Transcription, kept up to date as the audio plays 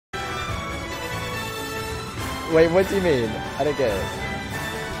Wait, what do you mean? I don't get it.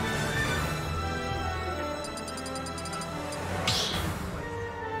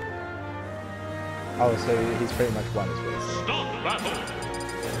 Oh, so he's pretty much won his race. Stop battle.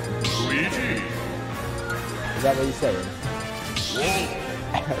 Luigi. Is that what you're saying?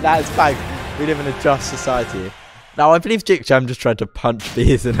 Whoa. That is fact. We live in a just society. Now, I believe JickJam just tried to punch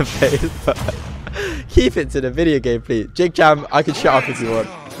bees in the face, but keep it to the video game, please. JickJam, I can shut up if you want.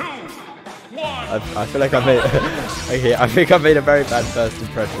 I feel like I made okay. I think I made a very bad first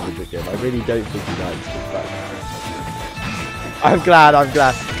impression with the game. I really don't think he likes it, but I'm glad.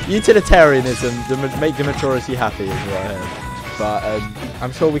 Utilitarianism, make the majority happy, is what I heard. But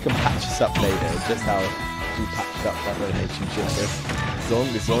I'm sure we can patch this up later. Just how we patched up that relationship with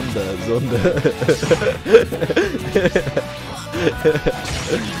Zonda.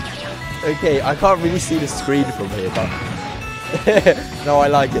 Okay, I can't really see the screen from here, but no, I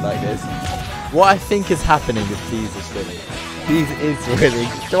like it like this. What I think is happening is these are spinning. These is winning.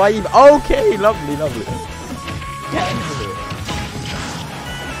 Do I even? Okay, lovely. Get into it.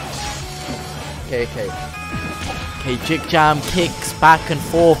 Okay, JickJam kicks back and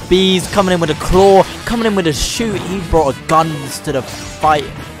forth. Bees coming in with a claw, coming in with a shoot. He brought a guns to the fight.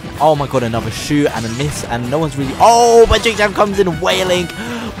 Oh my god, another shoot and a miss, and no one's really. Oh, but JickJam comes in wailing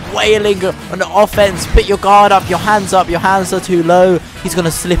on the offense. Put your guard up, your hands up. Your hands are too low. He's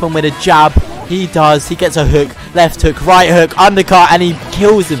gonna slip him with a jab. He does. He gets a hook, left hook, right hook, undercut, and he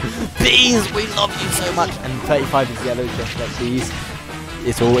kills him. Bees, we love you so much. And 35 is yellow, just like Bees.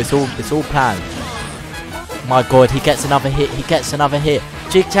 It's all planned. My god, he gets another hit.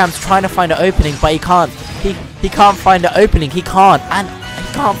 JickJam's trying to find an opening, but he can't. He can't find an opening. He can't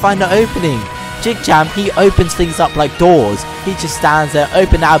find an opening. JickJam, he opens things up like doors. He just stands there,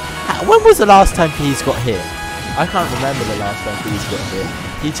 open up. When was the last time Bees got hit? I can't remember the last time Bees got hit.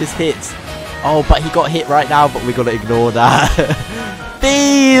 He just hits. Oh, but he got hit right now, but we gotta ignore that.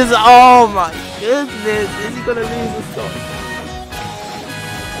 Bees! Oh my goodness! Is he gonna lose the stock?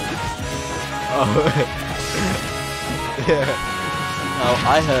 Oh. Yeah. Oh,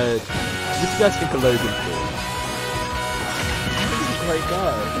 I heard. What do you guys think of Logan Paul? He's a great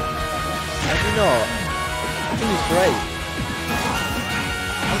guy. I do not. I think he's great.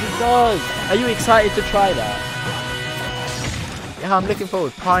 Oh my god! Are you excited to try that? Yeah, I'm looking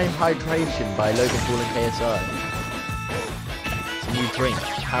forward. Prime Hydration by Logan Paul and KSI. It's a new drink.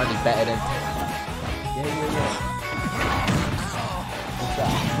 Apparently better than... Yeah. What's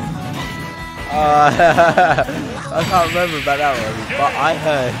that? I can't remember about that one, but I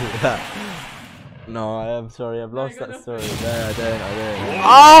heard that. No, I am sorry. I've lost that story. No, I don't.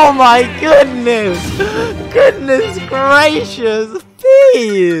 Oh my goodness! Goodness gracious!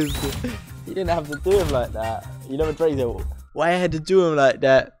 Please! You didn't have to do him like that. You never drank it. Why I had to do him like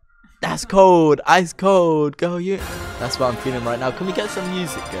that? That's cold, ice cold, go you. That's what I'm feeling right now. Can we get some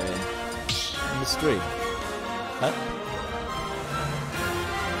music going on the stream? Huh?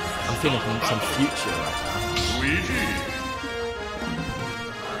 I'm feeling some future right now. Luigi.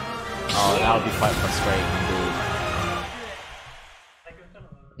 Oh, that would be quite frustrating indeed.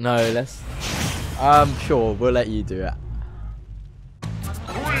 No, let's. Sure, we'll let you do it.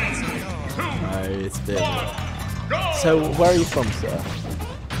 No, it's been. So, where are you from, sir?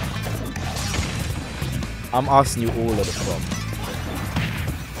 I'm asking you all of the from.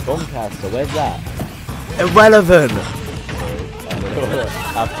 Doncaster, where's that? Irrelevant!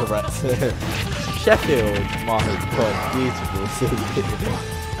 After rats. Sheffield, my god, beautiful city.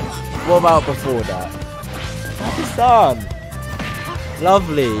 What about before that? Pakistan!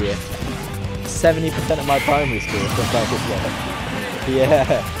 Lovely! 70% of my primary school was from Pakistan.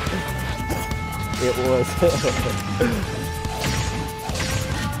 Yeah. It was.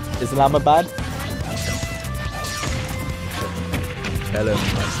 Islamabad? Hello,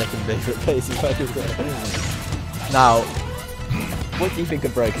 my second favourite place in Pakistan. Now, what do you think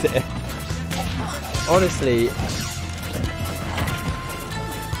of Brexit? Honestly,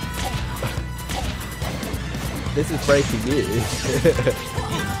 this is breaking news.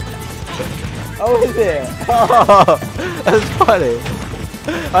 Oh, is it? Oh, that's funny.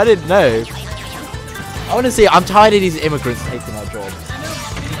 I didn't know. Honestly, I'm tired of these immigrants taking our jobs.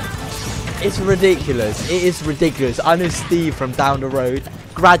 It's ridiculous. It is ridiculous. I know Steve from down the road,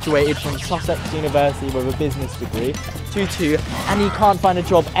 graduated from Sussex University with a business degree, 2-2, and he can't find a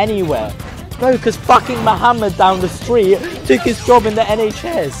job anywhere. No, because fucking Mohammed down the street took his job in the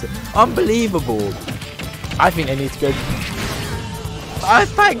NHS. Unbelievable. I think they need to go...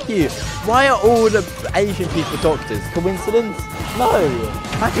 thank you. Why are all the Asian people doctors? Coincidence? No.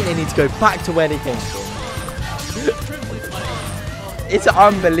 I think they need to go back to where they came from. It's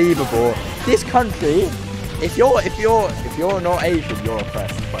unbelievable. This country If you're not Asian, you're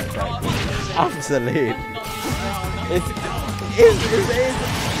oppressed, quite frankly. Absolutely.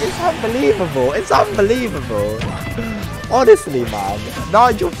 It's unbelievable. It's unbelievable. Honestly, man.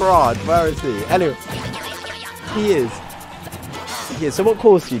 Nigel Farage, where is he? Anyway, he is. Yeah, so what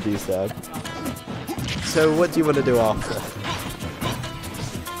course do you do, sir? So what do you want to do after?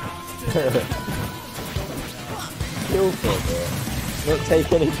 Kill for a bit. Not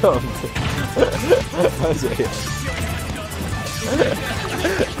take any jobs.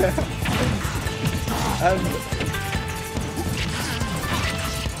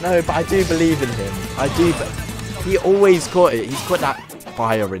 No, but I do believe in him. I do. He always got it. He's got that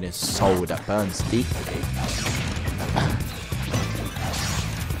fire in his soul that burns deeply.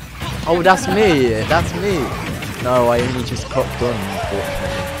 Oh, that's me. That's me. No, I only just cocked on,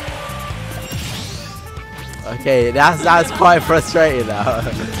 unfortunately. Okay, that's quite frustrating now.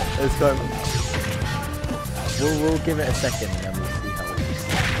 It's quite... We'll give it a second and then we'll see how it goes.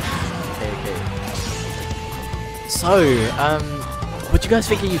 Okay. So, what do you guys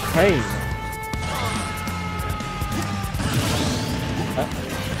think of Ukraine?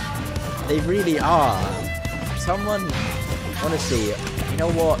 They really are. Someone, honestly, you know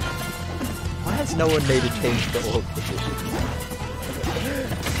what? Why has no one made a change to all petition?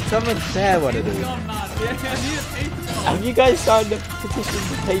 Someone share one of these. Have you guys signed a petition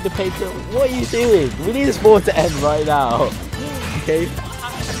to pay the Patreon? What are you doing? We need this war to end right now. Okay?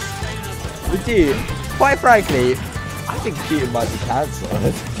 We do. Quite frankly, I think Putin might be cancelled.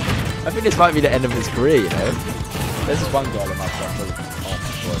 I think this might be the end of his career, you know? There's this one girl in my friend. Oh my god.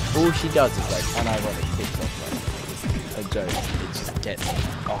 All she does is like unironic TikTok, right? It's a joke. It just gets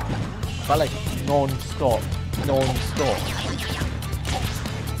but like non-stop. Non-stop.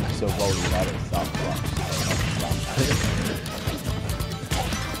 So rolling out of stuff.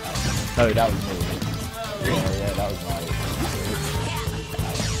 No, that was me. Yeah, that was mine.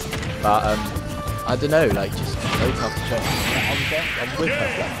 But I don't know, like just go tough to check. I'm with her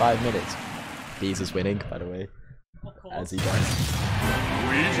for like 5 minutes. Bees is winning, by the way. As he does.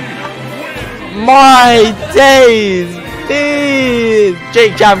 My days! Bees!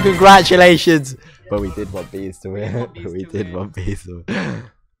 JickJam, congratulations! But we did want Bees to win. We did want Bees to win.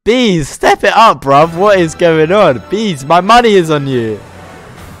 Bees, step it up, bruv. What is going on? Bees, my money is on you.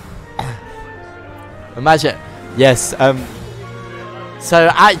 Imagine. Yes, so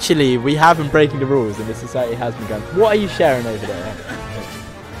actually, we have been breaking the rules and the society has been going. What are you sharing over there?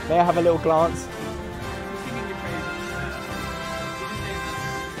 May I have a little glance?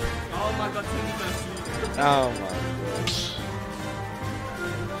 Oh my god, oh my god.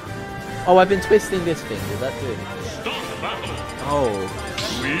 Oh, I've been twisting this thing. Is that doing it? Oh.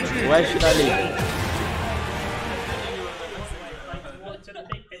 Where should I leave it?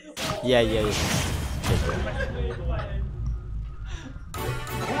 Yeah.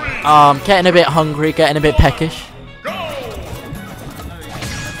 Getting a bit hungry, getting a bit peckish.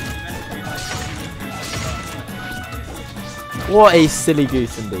 What a silly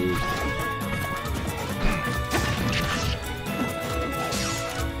goose indeed.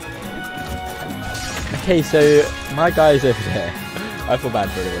 Okay, so my guy's over there. I feel bad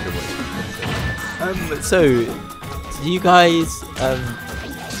for everyone. So do you guys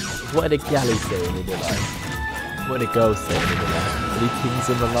what are the galleys saying in your life? What are the girls saying in your life? Any things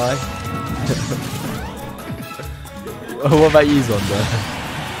in the life? What about you, Zonda?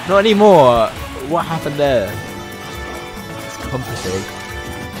 Not anymore. What happened there? It's complicated.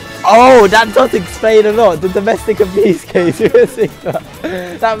 Oh, that does explain a lot. The domestic abuse case.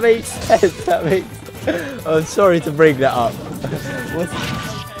 That makes sense. That makes sense. Oh, I'm sorry to bring that up.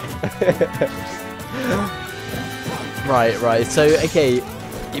 Right. So, okay,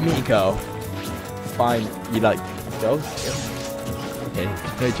 you meet a girl. Fine. You like girls? Yeah. Okay,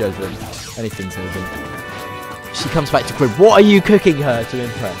 no judgment. Anything's open. She comes back to crib. What are you cooking her to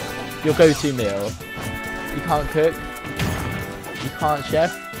impress? Your go-to meal. You can't cook. You can't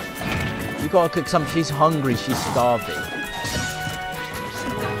chef. You gotta cook something. She's hungry. She's starving.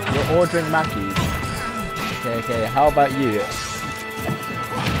 You're ordering Mackey's. Okay. How about you?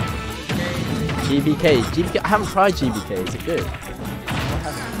 GBK. I haven't tried GBK. Is it good?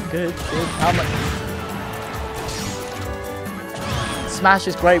 Good. How much? Smash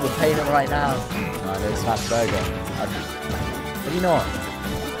is great. We're paying it right now. No, no Smash Burger. Have you not?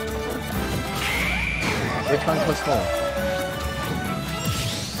 Which one costs more?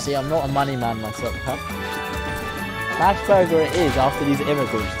 See, I'm not a money man myself. Huh? Smash Burger it is after these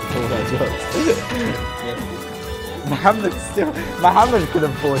immigrants to pull their jobs. Mohammed could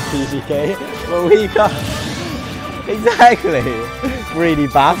afford TVK, but we can't. Exactly. Greedy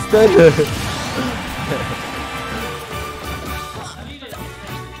bastard.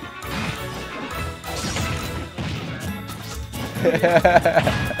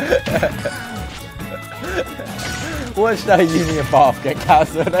 Watch that Union Bath get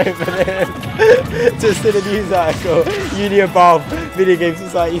cancelled over there. Just in a news article, Union Bath Video Game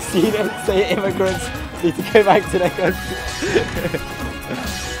Society seen them say immigrants need to go back to their country.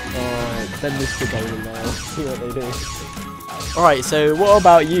 Send this to Golden now. See what they do. Alright, so what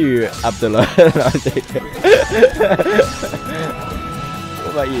about you, Abdullah?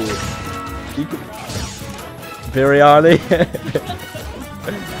 What about you? Biryani?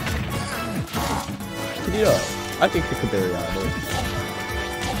 Can you not? I can cook a biryani.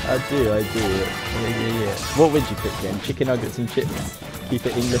 I do. Yeah. What would you cook then? Chicken nuggets and chips? Keep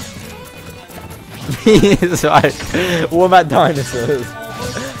it English. That's right. What about dinosaurs?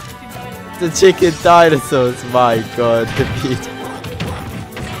 The chicken dinosaurs, my god.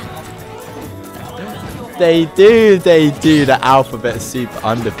 They do. The alphabet soup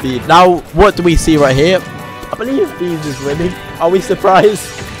undefeated. Now, what do we see right here? I believe Bees is winning. Are we surprised?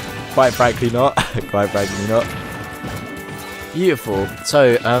 Quite frankly not. Quite frankly not. Beautiful.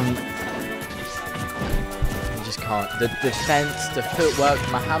 So, I just can't. The defense, the footwork,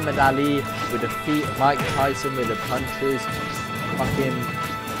 Muhammad Ali with the feet, Mike Tyson with the punches. Fucking.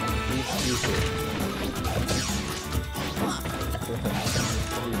 He's beautiful.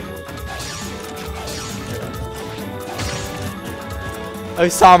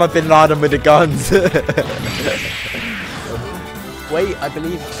 Osama bin Laden with the guns. Wait, I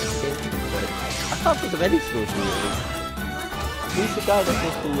believe. I can't think of any sports movies. Who's the guy that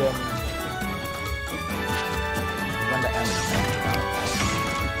did the one that Eminem?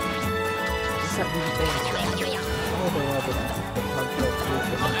 What's that really famous one?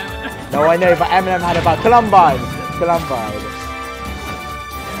 No, I know, but Eminem had about Columbine.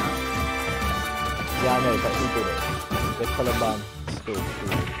 Yeah, I know, but he did it. The Columbine school.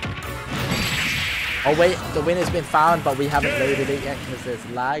 Oh wait, the winner's been found, but we haven't loaded it yet because there's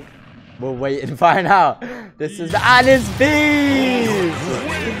lag. We'll wait and find out. This is and it's Bees!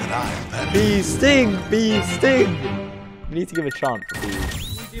 Bee sting! We need to give a chant for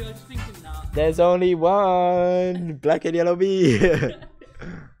Bees. There's only one black and yellow bee.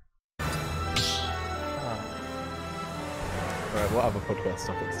 Alright, what other podcast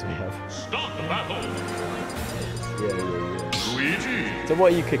topics do we have? Start the battle. Yeah. Luigi. So what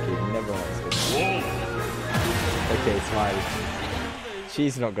are you cooking? You never answered. Whoa. Okay, smiley.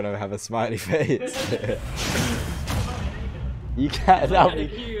 She's not gonna have a smiley face. You can't. That will be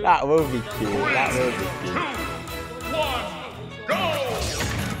cute. That will be cute. 2, 1, go!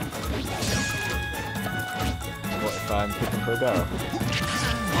 What if I'm cooking for a girl?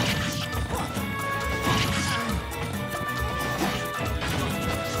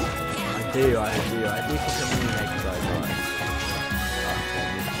 I do cook a mean eggs like that.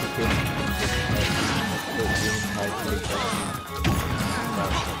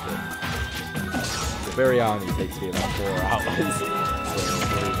 The biryani takes me about 4 hours.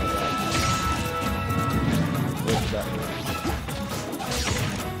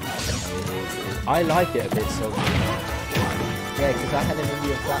 I like it a bit salty. Yeah, because I had an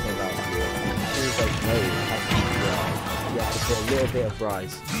Indian flatmate last year. She was like, no, it has to be dry. You have to put a little bit of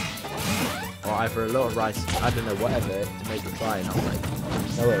rice. Or either a lot of rice, I don't know, whatever, to make it dry. And I was like,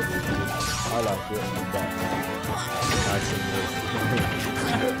 no way, dude. I like it. Nice and good.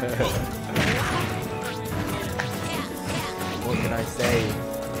 What can I say?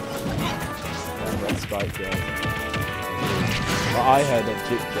 That's Spike Girl. Well, I heard that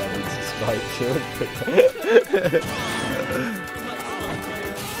JickJam is a Spike Girl.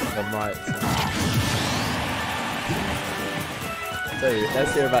 I'm right. So,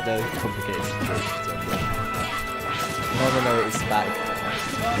 let's hear about the complicated situation. No, it's back.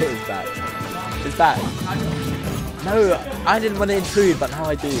 It's back. It's back. No, I didn't want to intrude, but now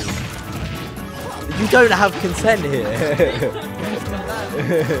I do. You don't have consent here.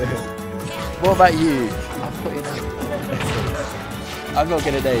 What about you? I'll put your name. I'm not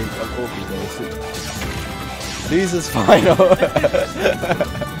gonna name. I'm awful this. Losers final.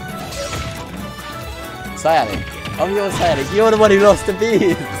 Cyanic. Oh, you're Cyanic. You're the one who lost the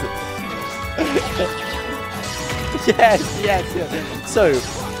bees. Yes. So,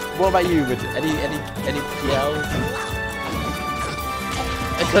 what about you? Any PLs?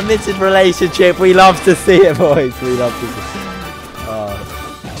 A committed relationship. We love to see it, boys. We love to see it.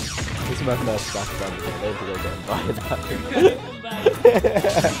 This is my first background. I don't think I'll get invited.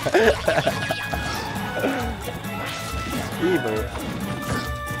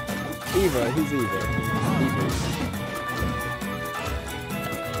 Eva, who's Eva?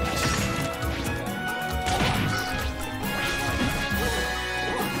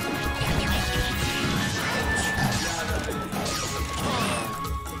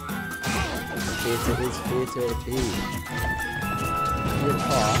 Tier 2 achieved. Tier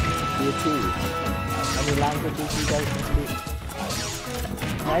 4, Tier 2. How many languages you guys can speak?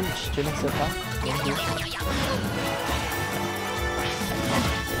 French, je ne sais pas. English.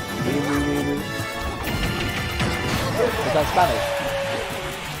 Oui. Is that Spanish?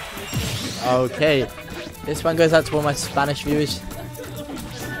 Okay. This one goes out to all my Spanish viewers.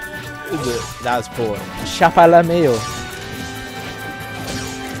 Is it? That was poor. Chapala meal.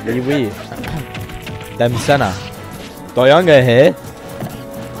 Oui. Dem Senna. Doyanga here.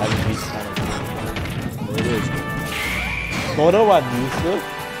 That would be Spanish. There it is. Dorowa Yusuf.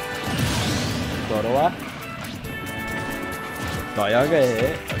 Dorowa. Doyanga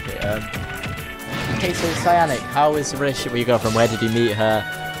here. Okay, so Cyanic, how is the relationship with your girlfriend? Where did you meet her?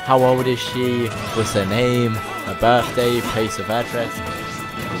 How old is she? What's her name? Her birthday? Place of address?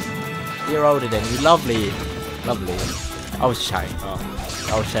 You're older than you. Lovely. I was chatting.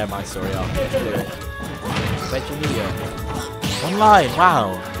 I'll share my story after. Where'd you meet her? Online.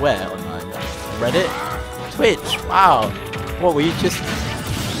 Wow. Where online? Reddit? Twitch. Wow. What were you just...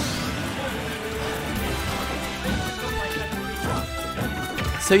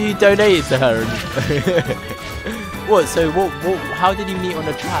 So you donated to her? What? So what? How did you meet on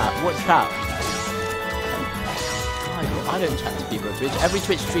a chat? What chat? I don't chat to people on Twitch. Every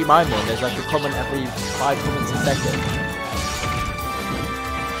Twitch stream I'm on, there's like a comment every 5 comments a second.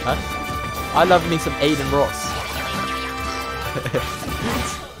 Huh? I love me some Aiden Ross.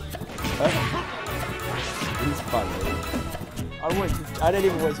 He's funny. I don't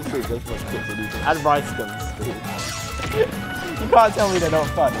even watch the stream. Just watch clips on YouTube. And Rice Guns. You can't tell me they're not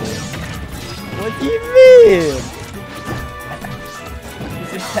funny. What do you mean?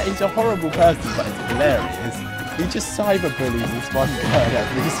 He's a horrible person, but it's hilarious. He just cyberbullies this one girl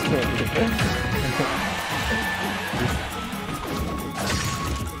every stream.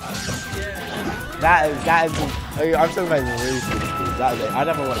 That is. I'm talking about the really stupid streams. That is it. I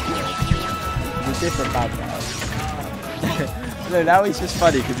never watched it. He's a different bad guy. No, now he's just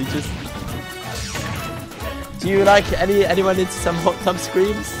funny because he just. Do you like anyone into some hot tub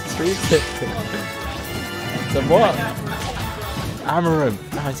streams? Some what? Amarum.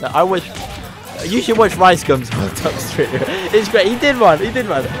 Nice. I watch. You should watch Rice Gum's hot tub stream. It's great. He did one. He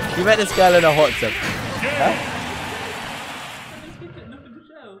met this girl in a hot tub. Huh?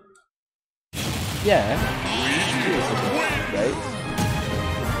 Yeah. Great.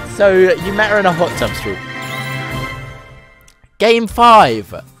 So you met her in a hot tub stream. Game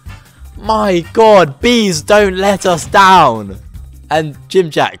 5. My God, bees don't let us down. And Jim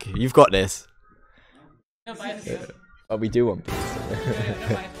Jack, you've got this. But we do want bees.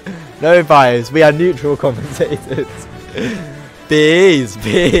 No bias, we are neutral commentators. Bees.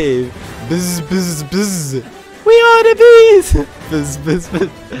 Buzz. We are the bees. Buzz.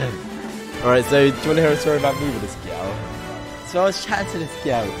 Alright, so do you want to hear a story about me with this gal? So I was chatting to this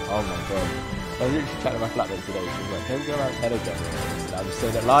gal. Oh my God. I was literally chatting to my flatmate today. She was like, can we go around Telegram? And I'm just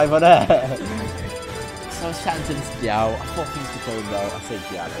saying it live on air. So I was chatting to this gal. I thought things were going well. I say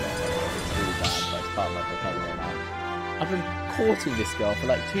gal a lot. It's really bad. Like, part of my vocabulary now. I've been courting this girl for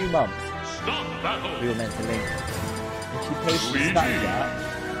like 2 months. We were meant to link. And she posted a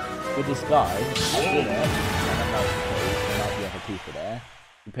Snapchat with this guy at dinner. And I'm like, there might be other people there.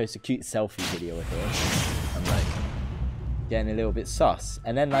 He posted a cute selfie video with her. I'm like, getting a little bit sus.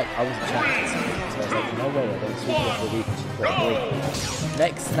 And then like I wasn't chatting to someone, so I was like, no way, I don't speak to her for a week and she's got a boyfriend.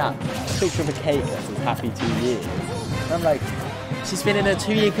 Next snap, a picture of a cake that says happy 2 years. And I'm like, she's been in a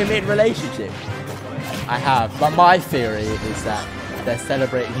 2-year committed relationship. I have, but my theory is that they're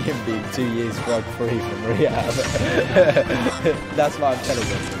celebrating him being 2 years drug free from rehab. That's what I'm telling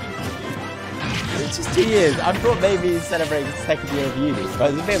you. It's just 2 years. I thought maybe he's celebrating his 2nd year of uni,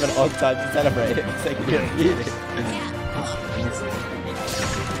 but it's a bit of an odd time to celebrate his 2nd year of uni.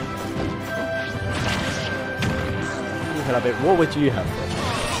 What would you have for him?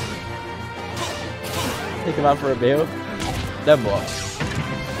 Take him out for a meal? Then what?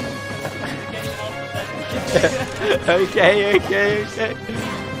 Okay.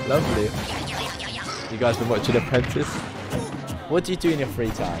 Lovely. You guys been watching Apprentice? What do you do in your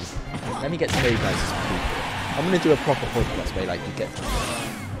free time? Let me get to know you guys as people. I'm going to do a proper podcast where like you get to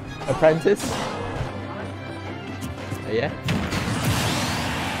Apprentice? Oh, yeah?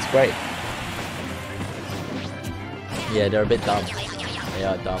 It's great. Yeah, they're a bit dumb. They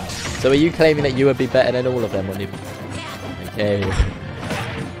are dumb. So are you claiming that you would be better than all of them? When you... Okay.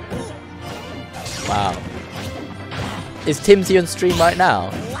 Wow. Is Timsy on stream right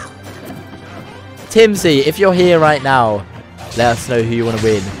now? Timsy, if you're here right now, let us know who you want to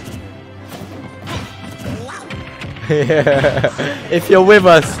win. If you're with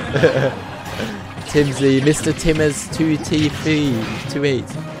us. Timsy, Mr. Timmers 2T3 28.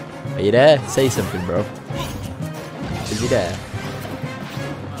 Are you there? Say something, bro. Is he there?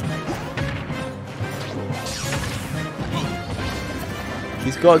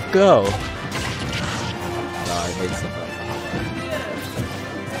 He's got a girl. No, I made stuff up.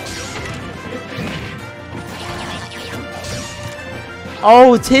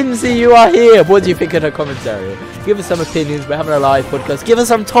 Oh, Timsy, you are here. What do you think of the commentary? Give us some opinions. We're having a live podcast. Give us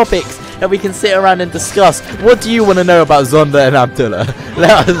some topics that we can sit around and discuss. What do you want to know about Zonda and Abdullah?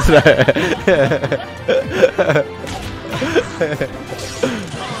 Let us know.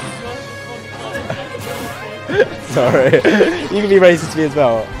 Sorry. You can be racist to me as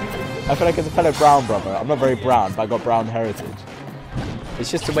well. I feel like as a fellow brown brother, I'm not very brown, but I got brown heritage. It's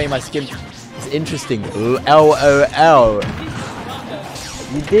just the way my skin is interesting. LOL.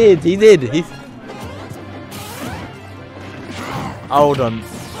 He did. He's... Hold on.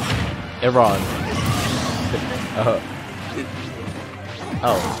 Iran.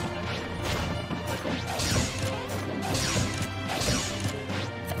 Oh.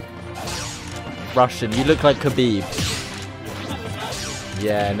 Russian, you look like Khabib.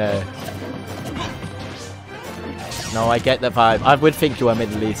 Yeah, no. No, I get the vibe. I would think you are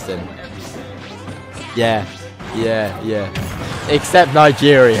Middle Eastern. Yeah. Except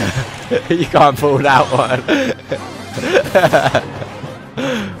Nigeria. You can't pull that one.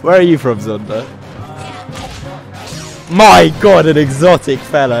 Where are you from, Zonda? My god, an exotic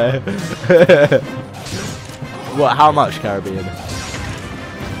fellow. What, how much Caribbean?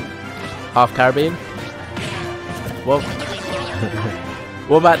 Half Caribbean? What?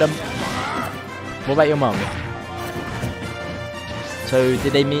 What about them? What about your mum? So,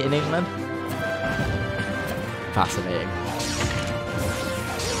 did they meet in England? Fascinating.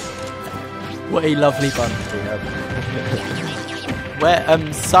 What a lovely bunch we have. Where,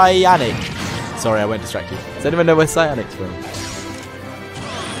 Cyanic. Sorry, I went distracted. Does anyone know where Cyanic's from?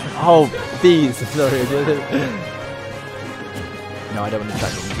 Oh, these. Sorry. No, I don't want to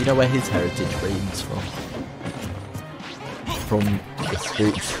distract him. Do you know where his heritage reigns from? From the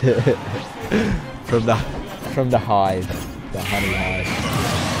streets. from the hive. The honey hive.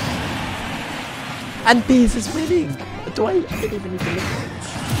 And Bees is winning! Do I didn't even need to look at it.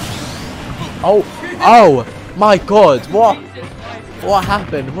 Oh my god, what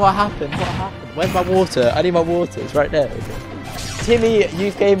happened? Where's my water? I need my water, it's right there. Timmy,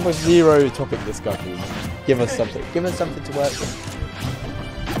 youth game with 0 topic discussion. Give us something to work with.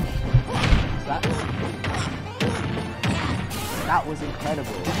 That was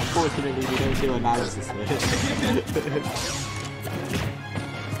incredible. Unfortunately, we don't do analysis here.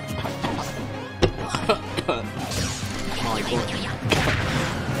 My god.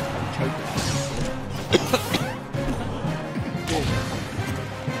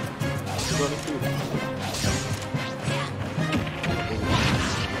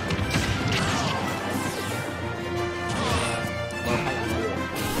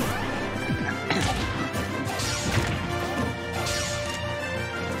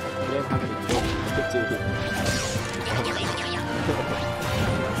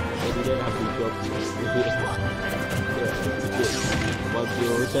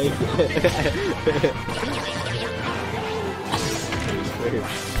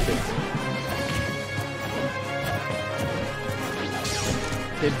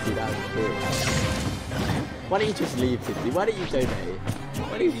 Tipsy, that was cool. Why don't you just leave, Tipsy? Why don't you donate?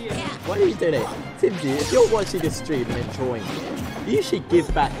 Why don't you donate? Tipsy, if you're watching this stream and enjoying it, you should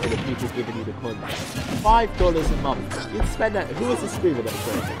give back to the people giving you the content. $5 a month. You'd spend that. Who was the streamer that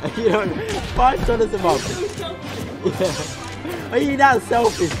said? You know, $5 a month. Yeah. Are you that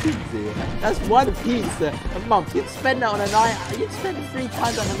selfish, Tipsy? That's one pizza a month. You'd spend that on a night. You'd spend it 3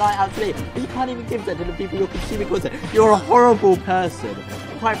 times on a night out today. But you can't even give that to the people you're consuming content. You're a horrible person.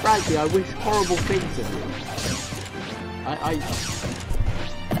 Quite frankly, I wish horrible things of you.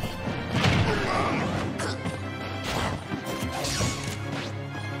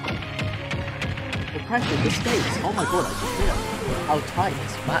 Pressure, the stakes. Oh my god, I just realized how tight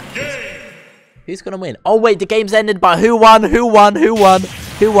this match is. Who's gonna win? Oh wait, the game's ended, but who won? It was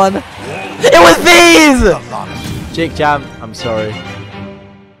these! JickJam, I'm sorry.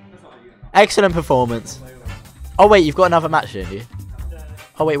 Excellent performance. Oh wait, you've got another match, didn't you?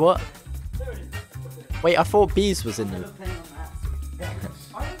 Oh wait, what? Wait, I thought Bees was in there.